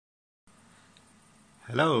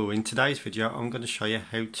Hello, in today's video I'm going to show you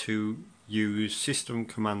how to use System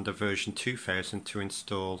Commander version 2000 to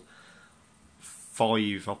install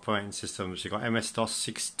 5 operating systems. You've got MS-DOS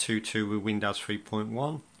 622 with Windows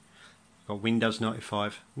 3.1, you've got Windows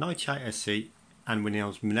 95, 98 SE and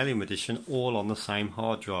Windows Millennium Edition, all on the same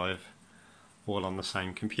hard drive, all on the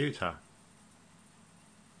same computer.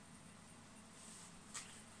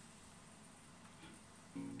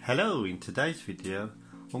 Hello, in today's video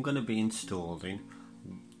I'm going to be installing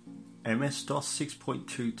MS-DOS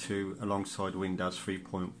 6.22 alongside Windows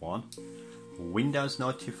 3.1, Windows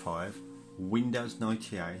 95, Windows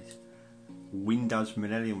 98, Windows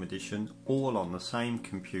Millennium Edition, all on the same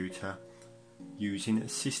computer using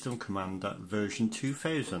System Commander version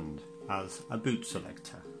 2000 as a boot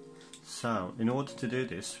selector. So in order to do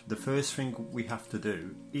this, the first thing we have to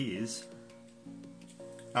do is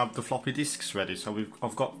have the floppy disks ready. So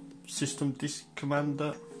I've got System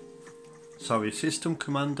Commander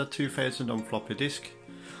 2000 on floppy disk.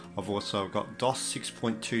 I've also got DOS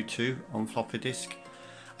 6.22 on floppy disk,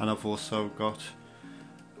 and I've also got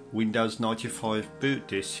Windows 95 boot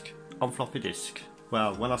disk on floppy disk.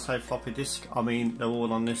 Well, when I say floppy disk, I mean they're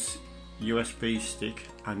all on this USB stick,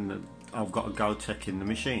 and I've got a GoTech in the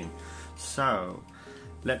machine. So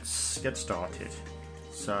let's get started.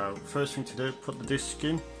 So first thing to do, put the disk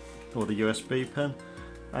in, or the USB pen,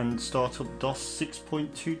 and start up DOS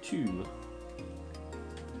 6.22.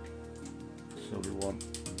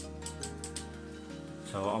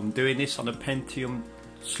 So I'm doing this on a Pentium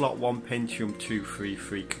slot 1 Pentium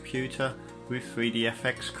 233 computer with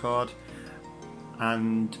 3DFX card,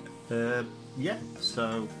 and yeah,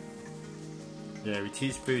 so there it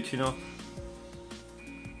is, booting up.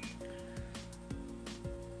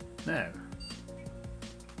 Now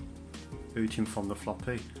booting from the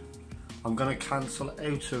floppy. I'm going to cancel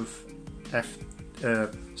out of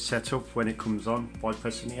setup when it comes on by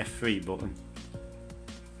pressing the F3 button.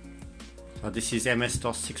 So this is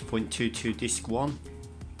MS-DOS 6.22 disk 1.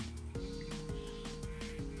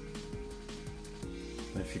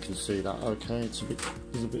 If you can see that, okay, there's a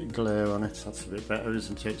bit of glare on it. That's a bit better,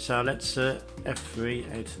 isn't it? So let's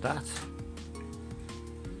F3 out of that.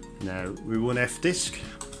 Now we run F-disk.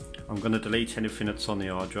 I'm going to delete anything that's on the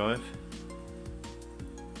hard drive.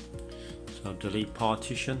 So delete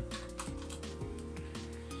partition,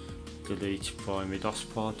 delete primary DOS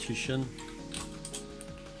partition,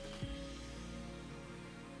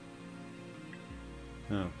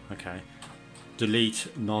 oh okay, delete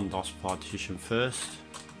non-DOS partition first.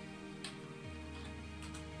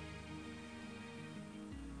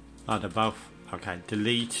 Oh, they're both, okay,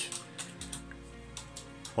 delete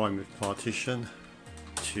primary partition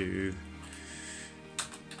to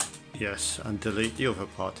yes, and delete the other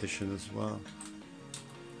partition as well.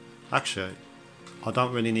 Actually, I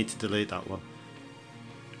don't really need to delete that one.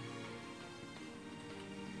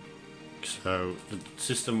 So the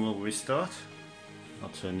system will restart. I'll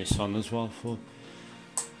turn this on as well for.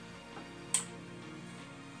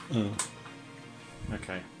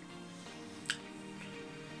 Okay.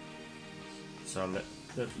 So let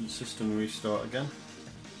the system restart again.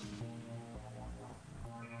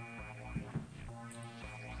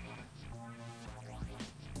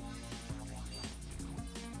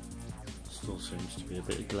 Still seems to be a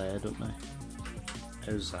bit of glare, don't they?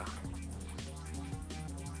 How's that?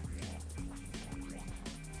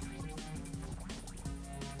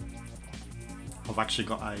 I've actually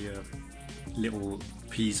got a little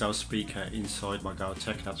piezo speaker inside my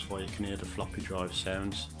GoTech, that's why you can hear the floppy drive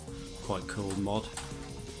sounds. Quite cool mod.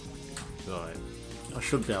 Right, I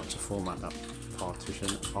should be able to format that partition.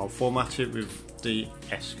 I'll format it with the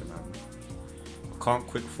S command. I can't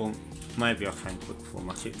quick form. Maybe I can quick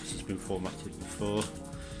format it because it's been formatted before.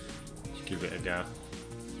 Let's give it a go.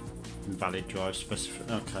 Invalid drive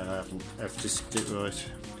specific. Okay, I haven't F-disked it right.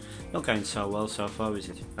 Not going so well so far, is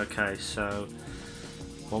it? Okay, so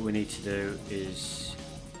what we need to do is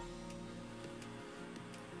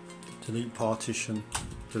delete partition,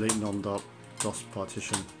 delete non-DOS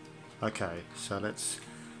partition. Okay, so let's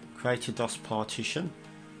create a DOS partition.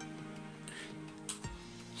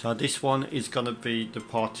 So this one is going to be the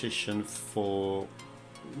partition for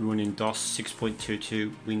running DOS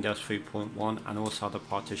 6.22, Windows 3.1, and also the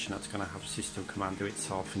partition that's going to have System Commander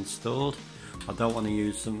itself installed. I don't want to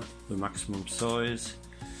use them the maximum size,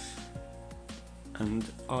 and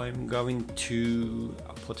I'm going to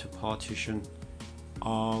put a partition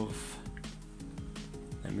of,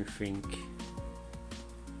 let me think,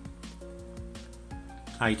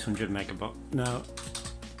 800 megabytes, no,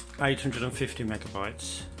 850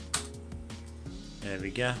 megabytes. There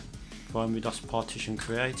we go. Primary DOS partition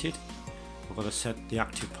created. I've got to set the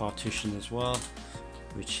active partition as well.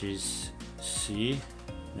 which is C,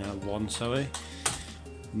 now 1, sorry.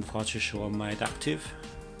 I'm quite sure I'm made active.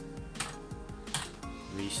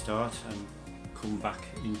 Restart and come back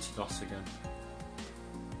into DOS again.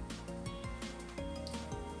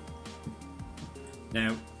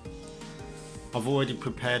 Now, I've already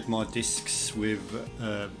prepared my disks with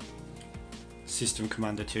System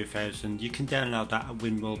Commander 2000. You can download that at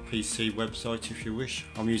WinWorld PC website if you wish.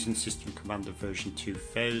 I'm using System Commander version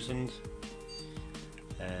 2000.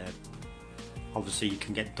 Obviously you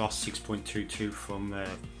can get DOS 6.22 from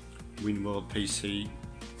WinWorld PC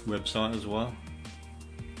website as well.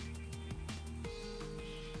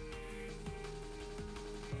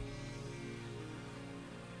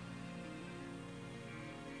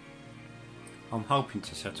 I'm hoping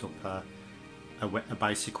to set up a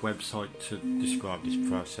basic website to describe this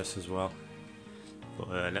process as well, but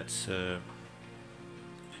let's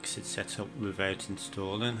exit setup without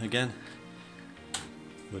installing again.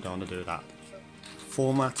 We don't want to do that.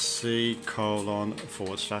 Format C://S.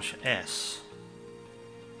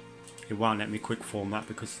 It won't let me quick format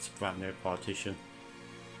because it's a brand new partition.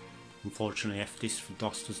 Unfortunately, fdisk for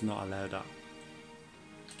DOS does not allow that.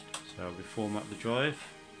 So we format the drive.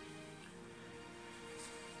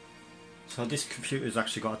 So this computer has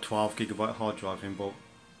actually got a 12 GB hard drive in, but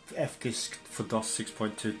fdisk for DOS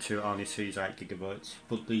 6.22 only sees 8 GB,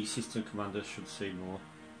 but the System Commander should see more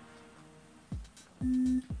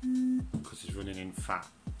because it's running in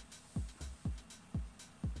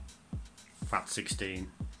FAT16.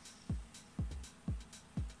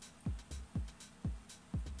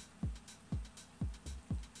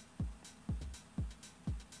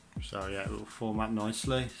 So yeah, it will format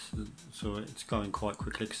nicely, so it's going quite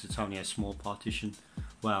quickly because it's only a small partition.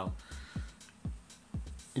 Well,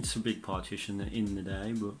 it's a big partition in the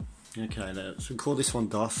day, but okay, let's call this one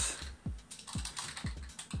DOS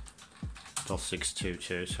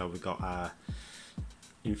 622, so we've got our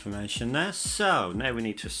information there. So now we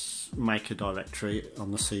need to make a directory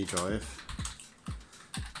on the C drive.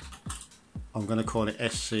 I'm going to call it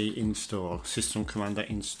SC install, System Commander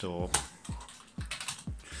install.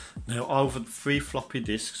 Now over 3 floppy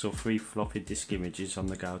disks or 3 floppy disk images on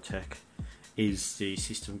the GoTech is the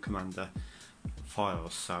System Commander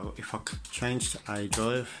files. So if I change to A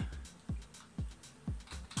drive,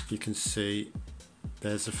 you can see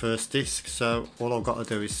there's the first disk. So all I've got to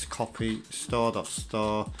do is copy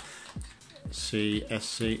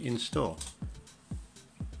star.star/c/sc install.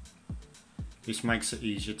 This makes it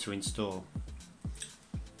easier to install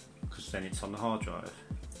because then it's on the hard drive.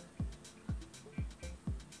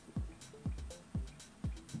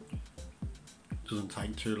 Doesn't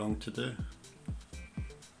take too long to do.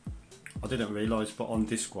 I didn't realise, but on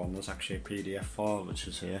disk 1 there's actually a PDF file which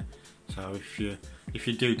is here. So if you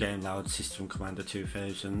do download System Commander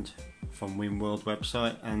 2000 from WinWorld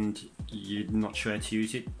website and you're not sure how to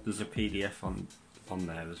use it, there's a PDF on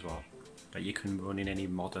there as well that you can run in any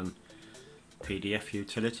modern PDF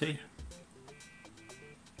utility.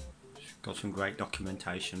 It's got some great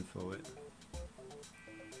documentation for it.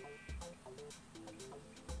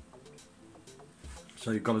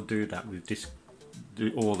 So you've got to do that with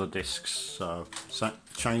all the disks. So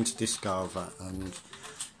change disk over and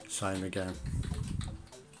same again.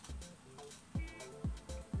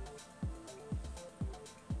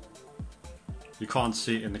 You can't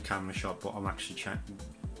see it in the camera shot, but I'm actually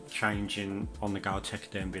changing on the GoTech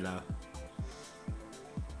down below.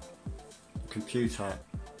 The computer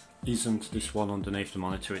isn't this one underneath the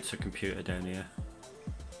monitor, it's a computer down here,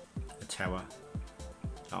 a tower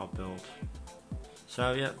that I've built.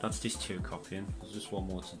 So yeah, that's this 2 copying. There's just one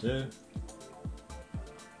more to do.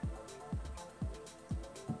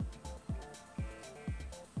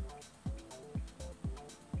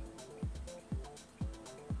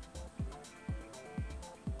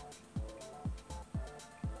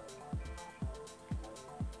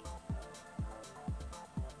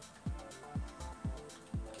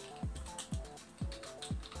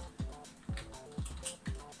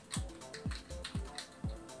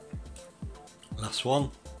 Last one.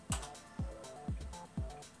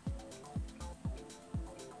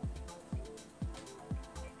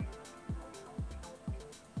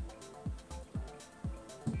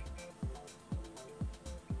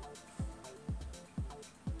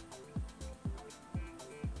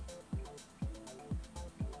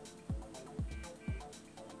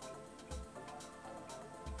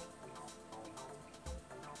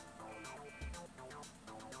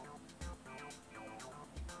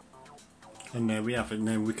 And there we have it.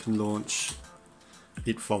 Now we can launch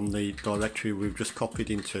it from the directory we've just copied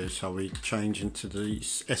into. So we change into the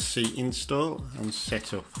SC install and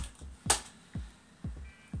setup.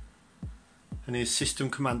 and here's System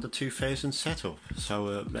Commander 2000 setup.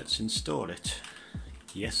 So let's install it.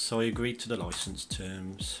 Yes, I agree to the license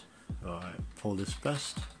terms. Right, pull this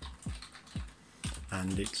best,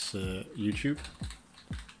 and it's YouTube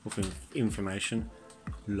with information.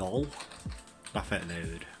 Lol, laugh out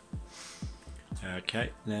loud.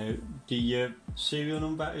 Okay, now the serial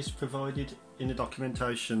number is provided in the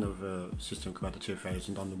documentation of System Commander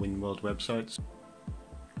 2000 on the WinWorld websites.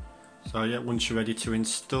 So yeah, once you're ready to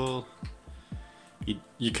install,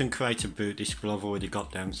 you can create a boot disk, but I've already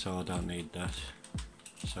got them, so I don't need that.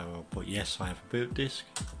 So I'll put yes, I have a boot disk.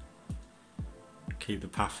 Keep the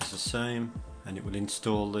path as the same, and it will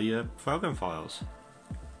install the program files.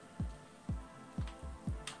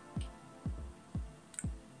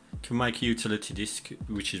 To make a utility disk,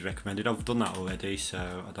 which is recommended. I've done that already,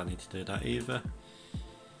 so I don't need to do that either.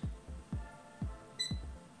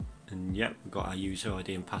 And yep, we've got our user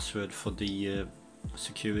ID and password for the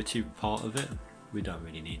security part of it. We don't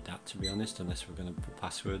really need that, to be honest, unless we're going to put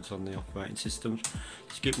passwords on the operating systems.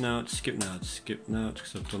 Skip note, skip note, skip note,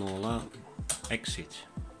 because I've done all that. Exit.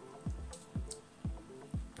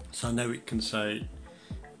 So now it can say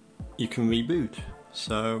you can reboot.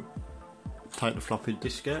 So take the floppy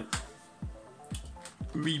disk out,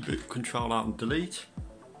 reboot, Control Alt and Delete,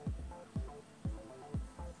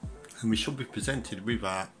 and we should be presented with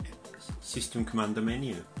our System Commander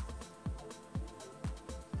menu.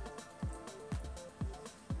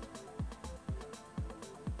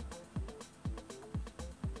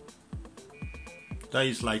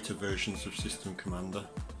 There's later versions of System Commander.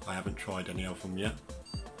 I haven't tried any of them yet.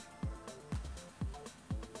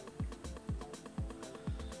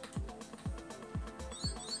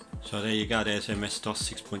 So there you go, there's MS-DOS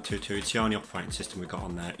 6.22, it's the only operating system we've got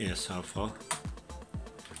on there here so far.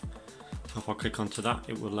 So if I click onto that,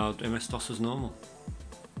 it will load MS-DOS as normal.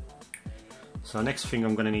 So next thing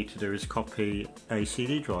I'm going to need to do is copy a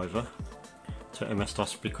CD driver to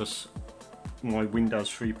MS-DOS, because my Windows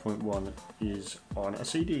 3.1 is on a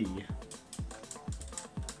CD.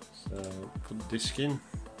 So put the disk in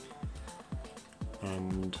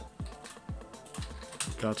and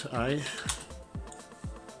go to A.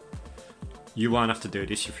 You won't have to do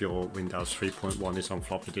this if your Windows 3.1 is on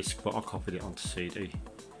floppy disk, but I copied it onto CD.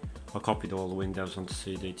 I copied all the Windows onto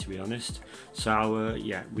CD, to be honest. So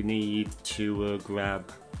yeah, we need to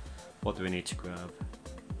grab, what do we need to grab?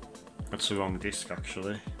 That's the wrong disk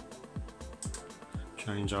actually.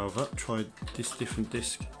 Change over, try this different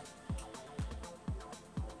disk.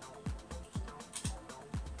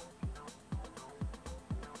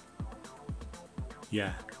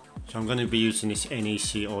 Yeah, so I'm going to be using this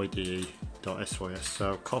NECIDE.sys.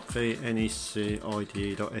 So copy NECIDE.sys,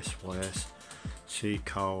 C://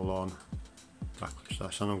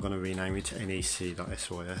 and I'm going to rename it to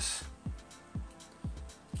NEC.sys.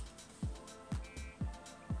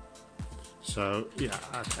 So yeah,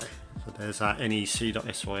 okay. So there's our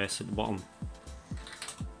NEC.sys at the bottom.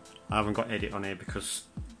 I haven't got edit on here because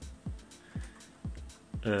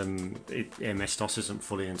MS-DOS isn't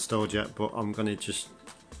fully installed yet, but I'm going to just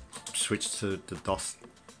switch to the DOS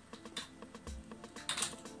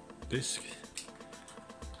disk.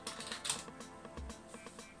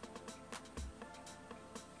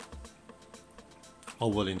 I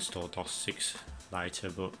will install DOS 6 later,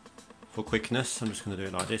 but for quickness I'm just going to do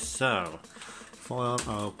it like this. So file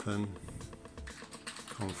open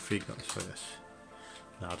config.sys.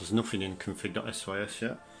 Now there's nothing in config.sys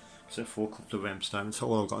yet except for a couple of rem statements. So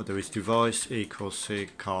all I've got to do is device equals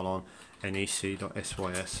C:/nec.sys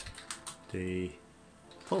the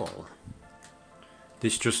pull.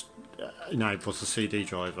 This just enables the CD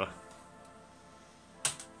driver.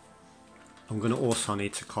 I'm going to also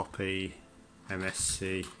need to copy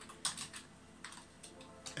MSC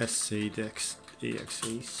scdex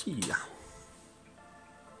exe.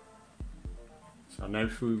 So now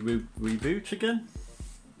if we reboot again,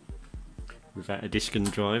 without a disk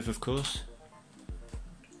and drive of course,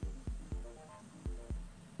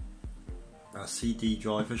 our CD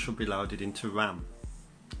driver should be loaded into RAM.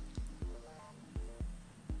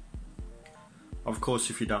 Of course,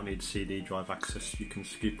 if you don't need CD drive access, you can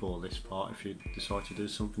skip all this part if you decide to do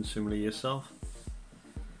something similar yourself.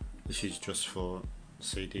 This is just for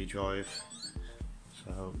CD drive.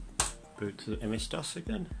 So boot to the MS-DOS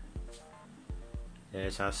again.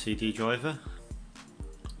 There's our CD driver.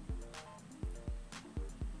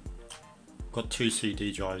 Got 2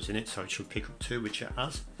 CD drives in it, so it should pick up 2, which it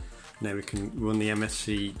has. Now we can run the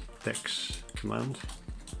mscdex command.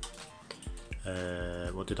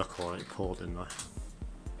 What did I call it? Pull, didn't I?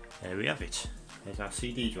 There we have it. There's our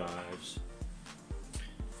CD drives.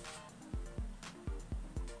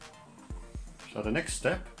 So the next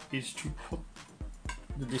step is to put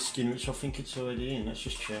the disc in, which I think it's already in. Let's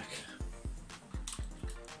just check.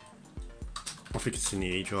 I think it's in the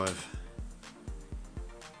E drive.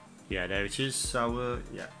 Yeah, there it is. So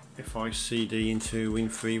yeah, if I CD into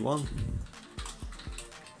Win31,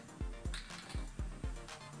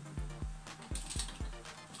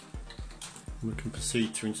 we can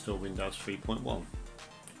proceed to install Windows 3.1.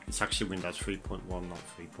 It's actually Windows 3.1, not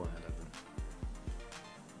 3.11.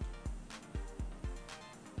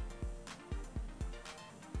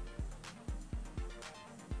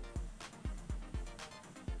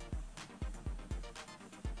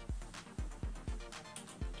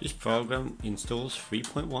 This program installs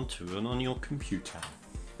 3.1 to run on your computer.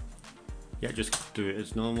 Yeah, just do it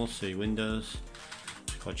as normal. See Windows.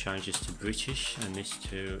 I'll change this to British and this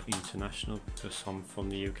to international because I'm from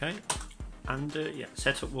the UK. And yeah,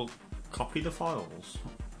 setup will copy the files.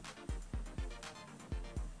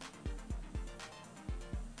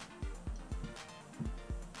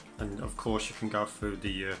 And of course you can go through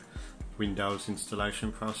the Windows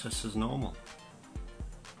installation process as normal.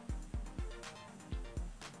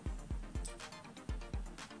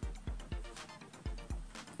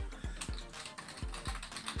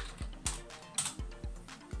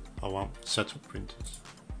 I want setup printers.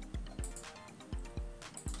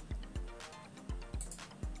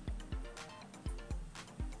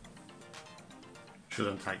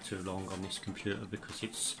 Shouldn't take too long on this computer because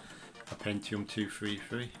it's a Pentium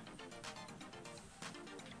 233.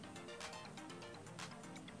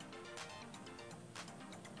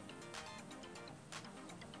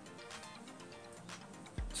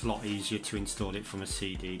 It's a lot easier to install it from a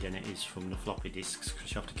CD than it is from the floppy disks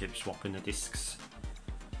because you have to keep swapping the disks.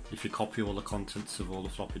 If you copy all the contents of all the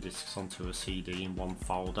floppy disks onto a CD in one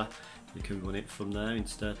folder, you can run it from there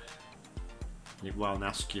instead. And it won't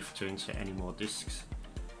ask you to insert any more disks.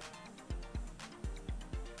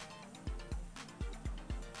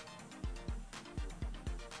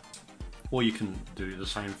 Or you can do the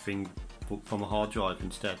same thing but from a hard drive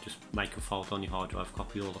instead. Just make a folder on your hard drive,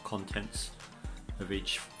 copy all the contents of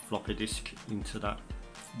each floppy disk into that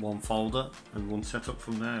one folder and run setup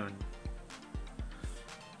from there.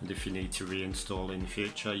 And if you need to reinstall in the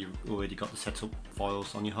future, you've already got the setup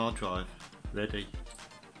files on your hard drive ready.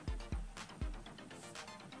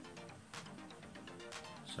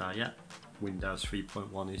 So yeah, Windows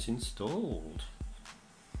 3.1 is installed.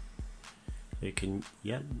 You can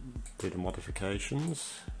do the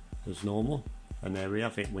modifications as normal, and there we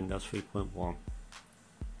have it, Windows 3.1.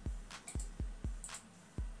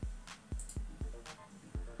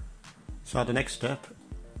 So the next step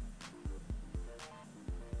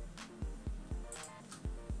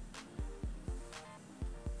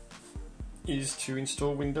is to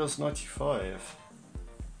install Windows 95.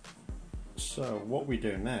 So what we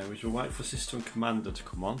do now is we'll wait for System Commander to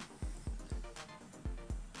come on.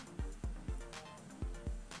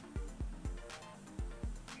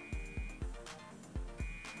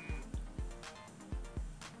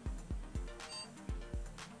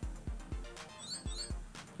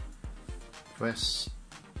 Press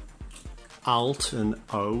Alt and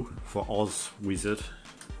O for Oz Wizard.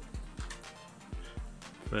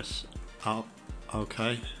 Press Alt,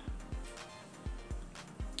 OK.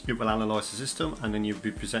 It will analyse the system and then you'll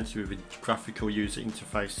be presented with a graphical user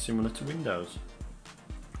interface similar to Windows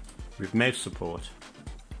with mouse support.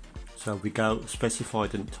 So we go specify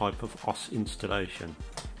the type of OS installation.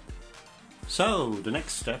 So the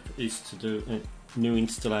next step is to do a new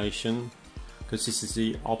installation because this is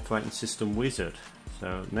the operating system wizard.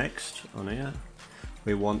 So next on here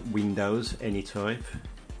we want Windows any type,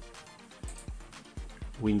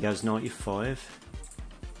 Windows 95.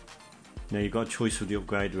 Now you've got a choice of the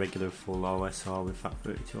upgrade, regular, full, OSR with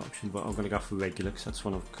FAT32 option, but I'm going to go for regular because that's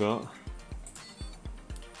one I've got.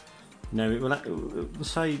 Now it will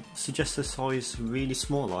say suggest a size really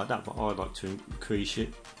small like that, but I'd like to increase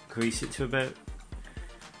it to about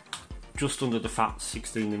just under the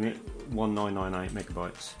FAT16 limit, 1998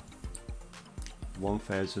 megabytes,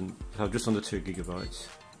 1000, so just under 2 gigabytes.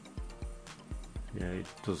 Yeah, it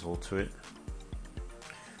does alter it.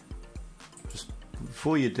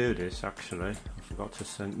 Before you do this, actually, I forgot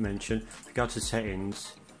to mention, if you go to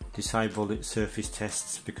settings, disable surface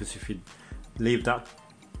tests, because if you leave that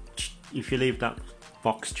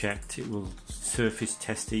box checked, it will surface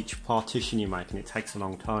test each partition you make, and it takes a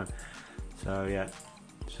long time. So yeah,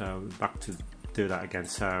 so back to do that again.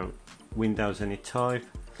 So Windows any type,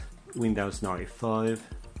 Windows 95,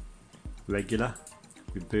 regular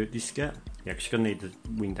with boot disk. Yeah, you're actually gonna need the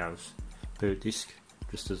Windows boot disk,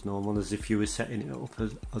 just as normal as if you were setting it up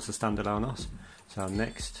as a standalone OS. So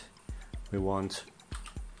next we want,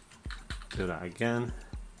 do that again,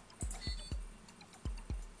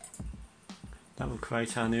 that will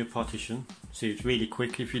create our new partition. See, it's really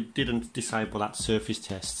quick. If you didn't disable that surface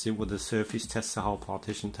tests, it would have surface test the whole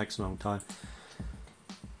partition. It takes a long time,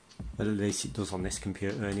 but at least it does on this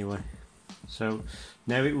computer anyway. So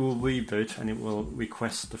now it will reboot and it will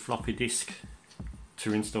request the floppy disk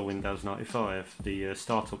to install Windows 95, the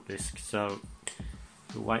startup disk. So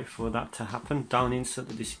we'll wait for that to happen. Don't insert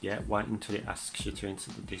the disk yet, wait until it asks you to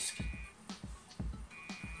insert the disk.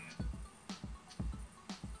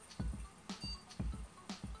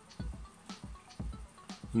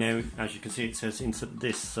 Now, as you can see, it says insert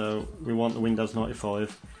disk, so we want the Windows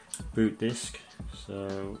 95 boot disk.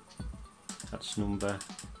 So that's number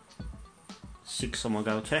 6 on my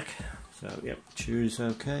GoTech. So yep, choose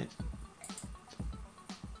OK.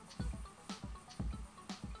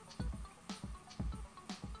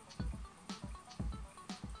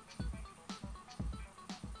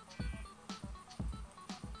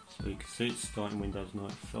 So you can see it's starting Windows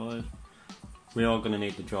 95. We are going to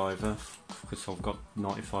need the driver because I've got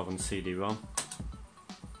 95 on CD-ROM.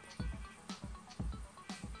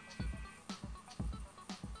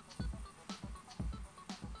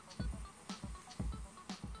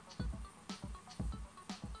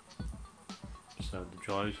 So the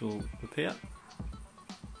drives will appear.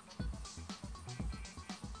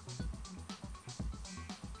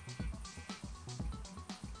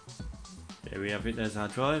 There we have it, there's our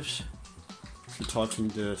drives. So type in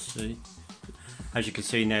the C. As you can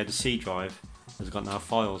see now, the C drive has got no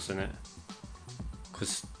files in it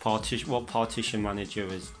because what Partition Manager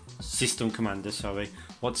is, System Commander, sorry,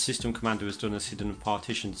 what System Commander has done is hidden a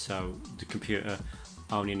partition, so the computer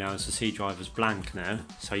only knows the C drive is blank now,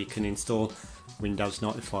 so you can install Windows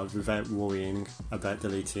 95 without worrying about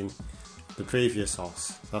deleting the previous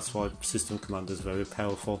OS. That's why System Commander is very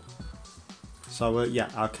powerful. So yeah,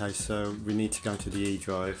 okay, so we need to go to the E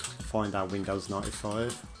drive, find our Windows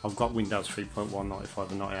 95. I've got Windows 3.1,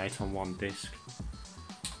 95 and 98 on one disk.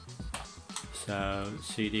 So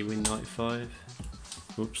CD Win 95,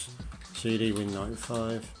 oops, CD Win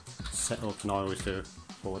 95, set up, and I always do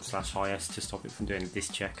 /is to stop it from doing a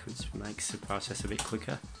disk check, which makes the process a bit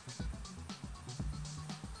quicker.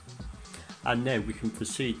 And now we can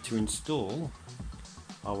proceed to install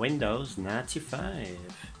our Windows 95.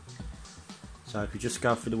 So if you just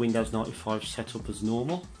go for the Windows 95 setup as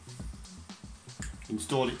normal,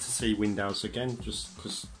 install it to see Windows again, just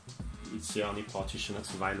because it's the only partition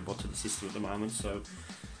that's available to the system at the moment, so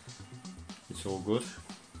it's all good.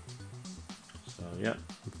 So yeah,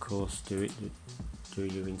 of course do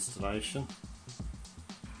your installation.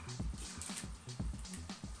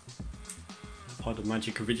 Part of the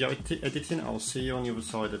magic of video editing. I'll see you on the other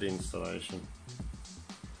side of the installation,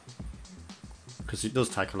 because it does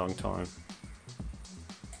take a long time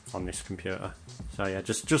on this computer. So yeah,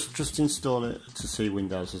 just install it to see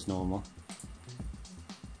Windows as normal.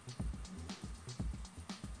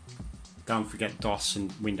 Don't forget DOS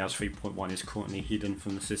and Windows 3.1 is currently hidden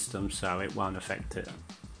from the system, so it won't affect it.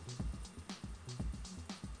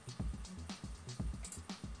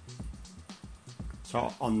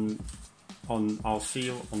 So I'll see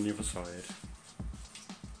you on the other side.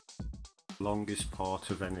 The longest part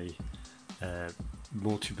of any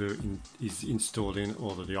multi-boot is installing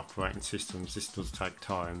all of the operating systems. This does take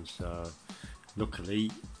time, so luckily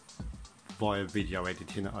via video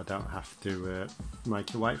editing I don't have to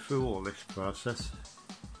make your way through all this process.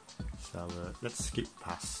 So let's skip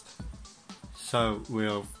past. So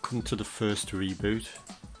we'll come to the first reboot.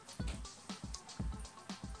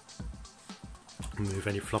 Remove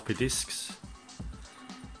any floppy disks,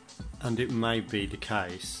 and it may be the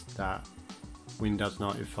case that Windows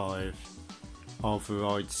 95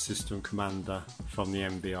 overrides System Commander from the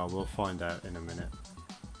MBR. We'll find out in a minute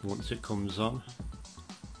once it comes on.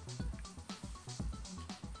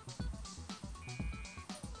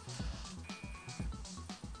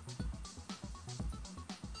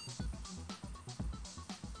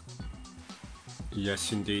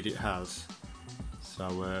 Yes, indeed it has.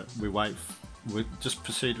 So we'll just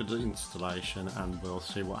proceed with the installation and we'll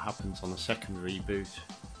see what happens on the second reboot.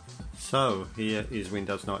 So here is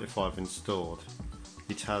Windows 95 installed.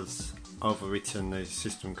 It has overwritten the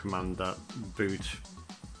System Commander boot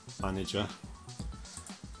manager.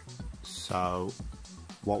 So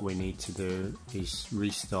what we need to do is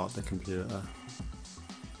restart the computer.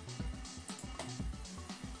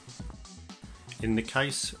 In the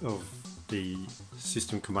case of the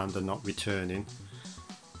System Commander not returning,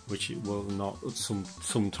 which it will not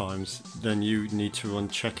sometimes, then you need to run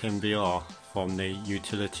check MBR from the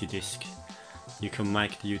utility disk. You can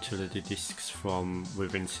make the utility disks from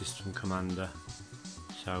within System Commander.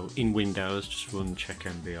 So in Windows, just run check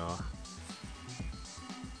MBR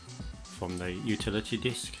from the utility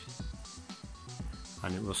disk,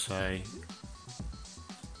 and it will say,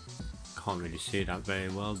 can't really see that very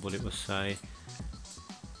well, but it will say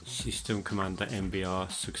System Commander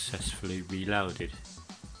MBR successfully reloaded.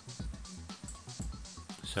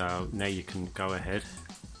 So now you can go ahead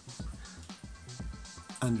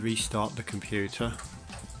and restart the computer.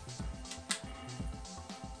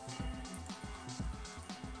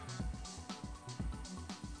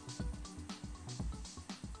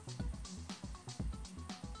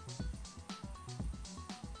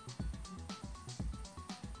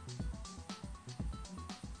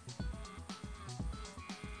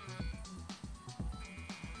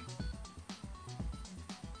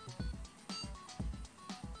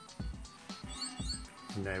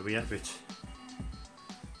 And there we have it.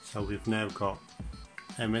 So we've now got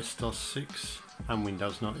MS-DOS 6 and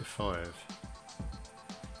Windows 95.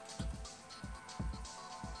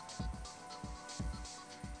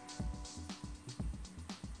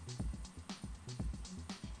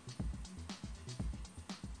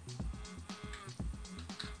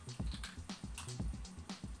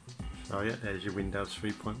 So yeah, there's your Windows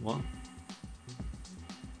 3.1.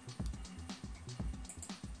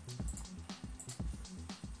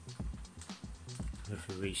 If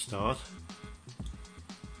we restart,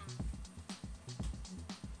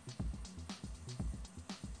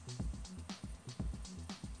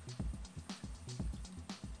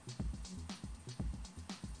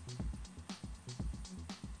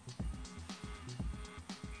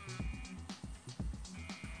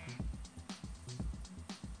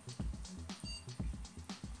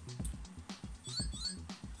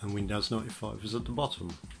 and Windows 95 is at the bottom.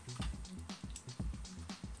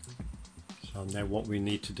 So now what we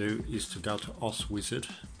need to do is to go to OS Wizard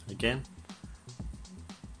again,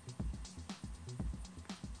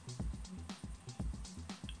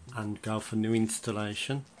 and go for new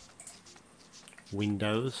installation,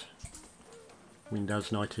 Windows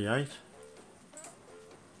 98,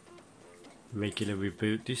 regular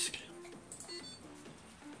reboot disk.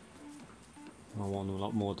 I want a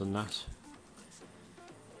lot more than that.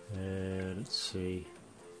 Let's see,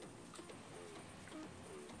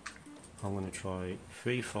 I'm going to try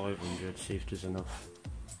 3500, see if there's enough.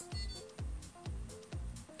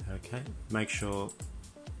 Okay, make sure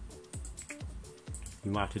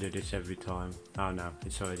you might have to do this every time. Oh no,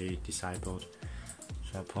 it's already disabled.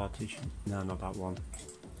 So partition, no, not that one.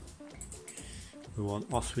 We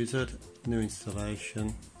want OS Wizard, new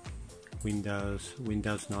installation, Windows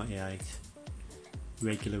 98,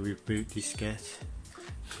 regular reboot diskette,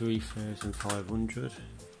 3500.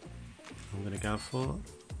 I'm going to go for.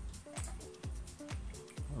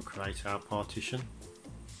 I'll create our partition.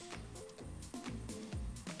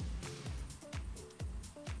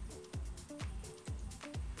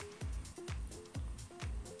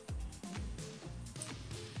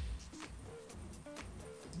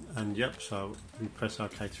 And yep, so we press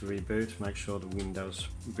OK to reboot, make sure the Windows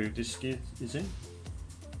boot disk is in.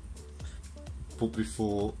 But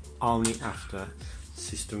before, only after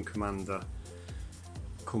System Commander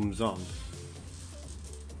comes on.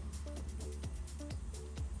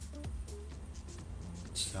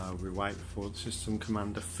 So we wait for the System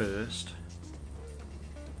Commander first.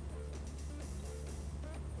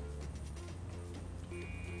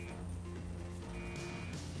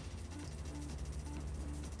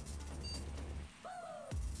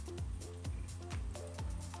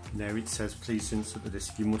 Now it says please insert the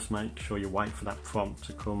disk. You must make sure you wait for that prompt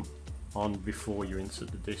to come on before you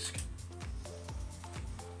insert the disk.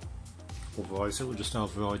 Otherwise it will just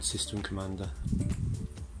override System Commander.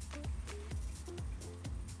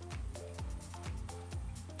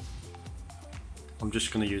 I'm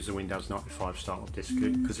just going to use the Windows 95 startup disk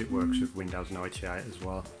because it works with Windows 98 as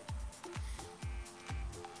well.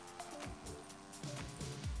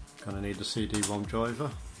 Gonna need the CD-ROM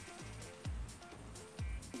driver.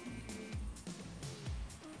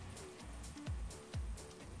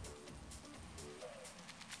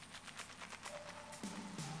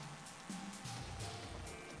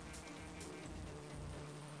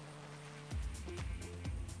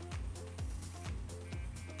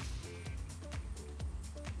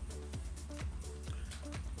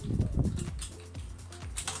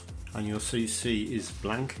 And your CC is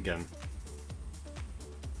blank again.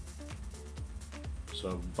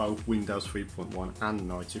 So both Windows 3.1 and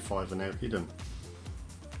 95 are now hidden.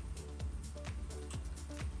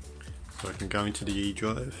 So I can go into the E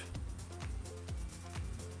drive.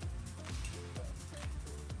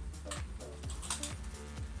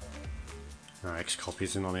 No, X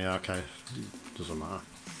copies in on the archive, doesn't matter.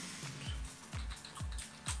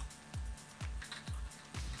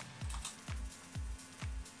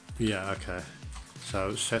 Yeah, okay.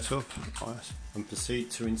 So set up and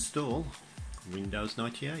proceed to install Windows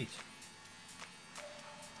 98.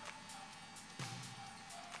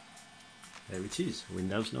 There it is,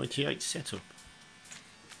 Windows 98 setup.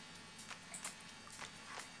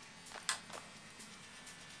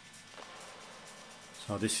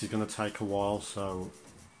 So this is going to take a while, so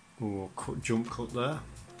we'll jump cut there.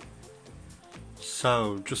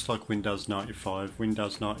 So just like Windows 95,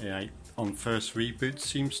 Windows 98 on first reboot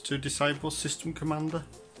seems to disable System Commander.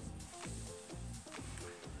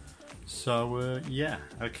 So yeah,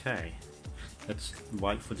 okay, let's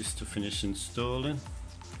wait for this to finish installing.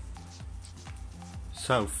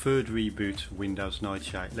 So third reboot Windows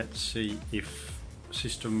 98, let's see if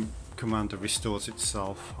System Commander restores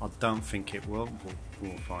itself. I don't think it will, but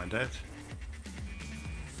we'll find out.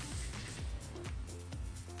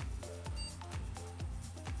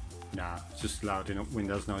 Nah, just loading up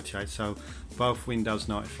Windows 98. So both Windows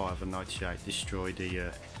 95 and 98 destroy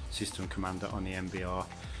the System Commander on the MBR.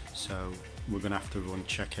 So we're going to have to run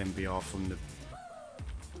check MBR from the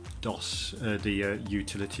DOS, the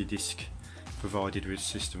utility disk provided with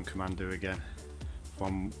System Commander again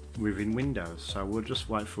from within Windows. So we'll just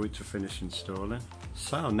wait for it to finish installing.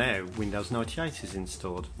 So now Windows 98 is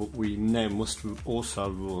installed, but we now must also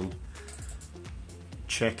run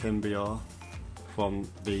check MBR from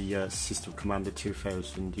the System Commander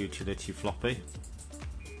 2000 utility floppy.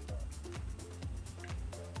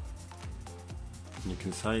 And you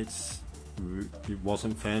can say it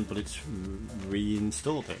wasn't found, but it's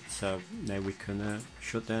reinstalled it. So now we can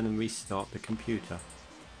shut down and restart the computer.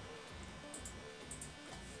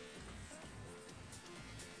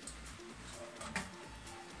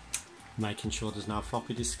 Making sure there's no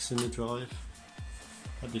floppy disks in the drive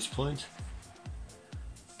at this point.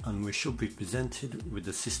 And we should be presented with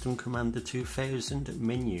the System Commander 2000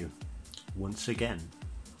 menu once again.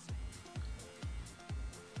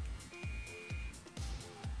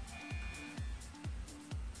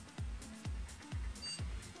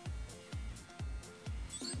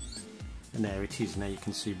 And there it is. Now you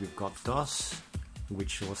can see we've got DOS,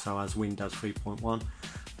 which also has Windows 3.1,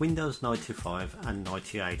 Windows 95 and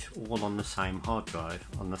 98 all on the same hard drive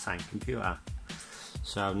on the same computer.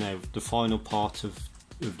 So now the final part of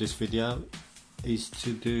this video is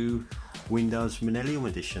to do Windows Millenium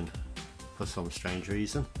Edition for some strange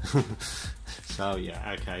reason. So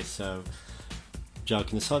yeah, okay, so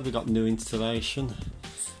joking aside, we got new installation.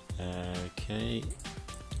 Okay,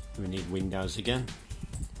 we need Windows again.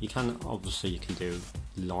 You can obviously you can do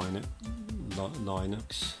Linux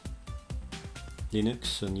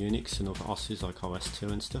and Unix and other OSes like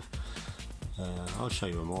OS2 and stuff. I'll show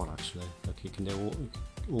you them all actually. Like you can do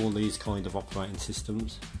all these kind of operating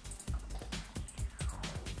systems.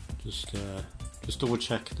 Just double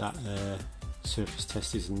check that Surface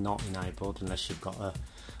Test is not enabled unless you've got a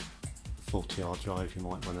faulty hard drive. You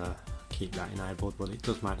might want to keep that enabled, but it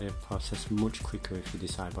does make the process much quicker if you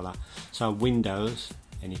disable that. So Windows,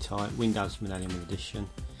 any type, Windows Millenium Edition,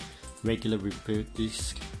 regular reboot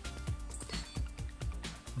disk.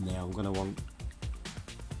 Now I'm going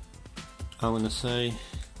to say,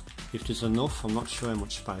 if there's enough, I'm not sure how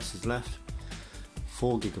much space is left,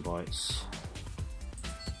 4 gigabytes.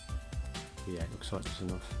 Yeah, it looks like there's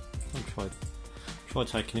enough. I'll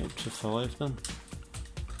try taking it up to 5 then.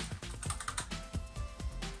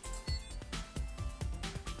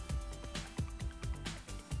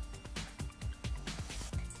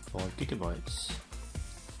 Gigabytes.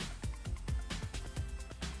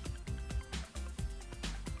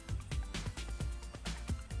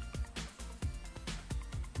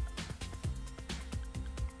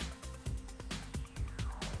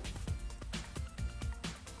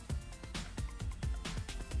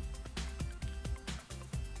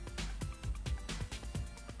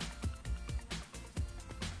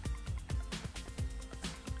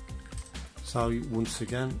 So once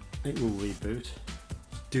again, it will reboot.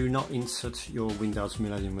 Do not insert your Windows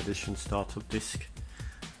Millenium Edition startup disk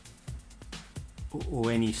or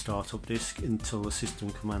any startup disk until the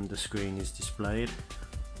System Commander screen is displayed.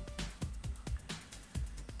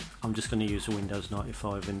 I'm just going to use a Windows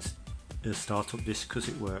 95 and startup disk because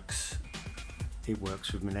it works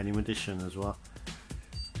with Millenium Edition as well.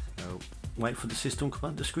 So wait for the System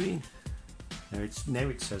Commander screen. Now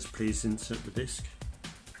it says please insert the disk.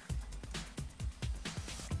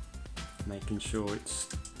 Making sure it's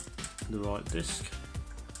the right disk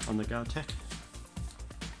on the GoTech.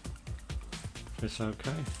 Press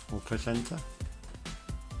OK or press enter.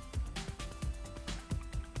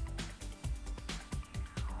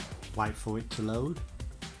 Wait for it to load.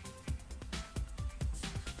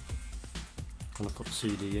 I'm going to put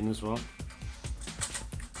CD in as well.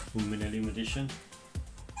 full Millenium edition.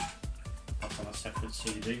 That's on a separate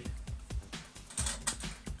CD.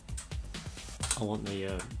 I want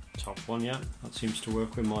the top one, yeah, that seems to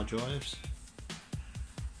work with my drives.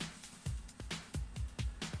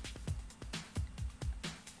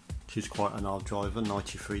 It is quite an old driver,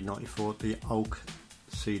 93, 94. The Oak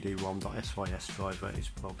CD-ROM.sys driver is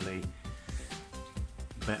probably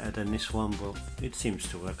better than this one, but it seems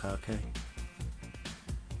to work okay.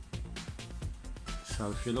 So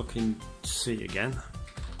if you're looking to see it again,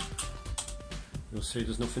 you'll see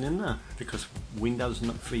there's nothing in there because Windows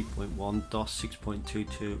 3.1, DOS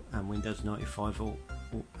 6.22 and Windows 95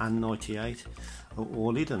 and 98 are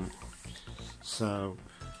all hidden. So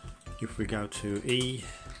if we go to E,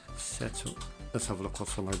 setup, let's have a look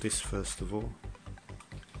what's on like this first of all.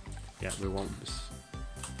 Yeah, we want this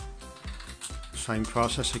same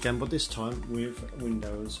process again, but this time with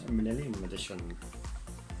Windows Millenium edition.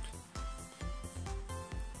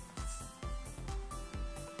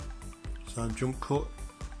 So jump cut,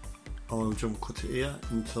 I'll jump cut it here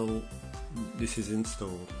until this is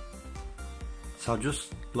installed. So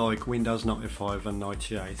just like Windows 95 and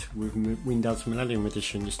 98, with Windows Millenium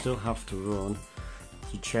edition you still have to run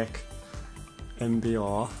to check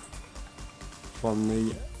MBR from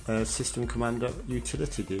the System Commander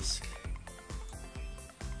utility disk.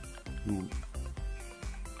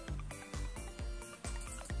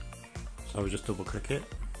 So we just double click it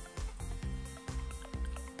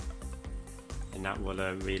and that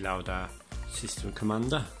will reload our System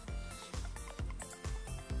Commander,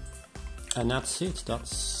 and that's it.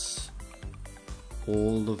 That's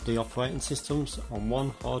all of the operating systems on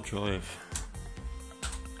one hard drive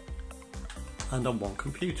and on one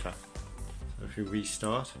computer. So if you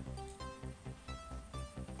restart,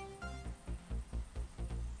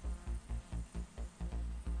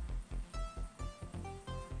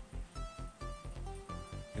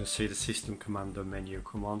 you'll see the System Commander menu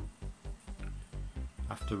come on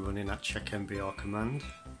after running that check MBR command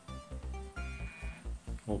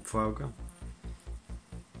or program.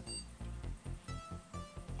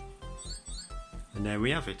 And there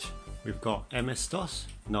we have it. We've got MS-DOS,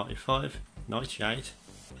 95, 98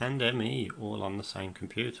 and ME all on the same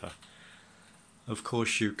computer. Of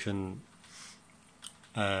course you can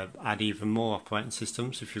add even more operating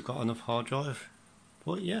systems if you've got enough hard drive.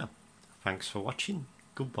 But yeah, thanks for watching.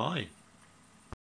 Goodbye.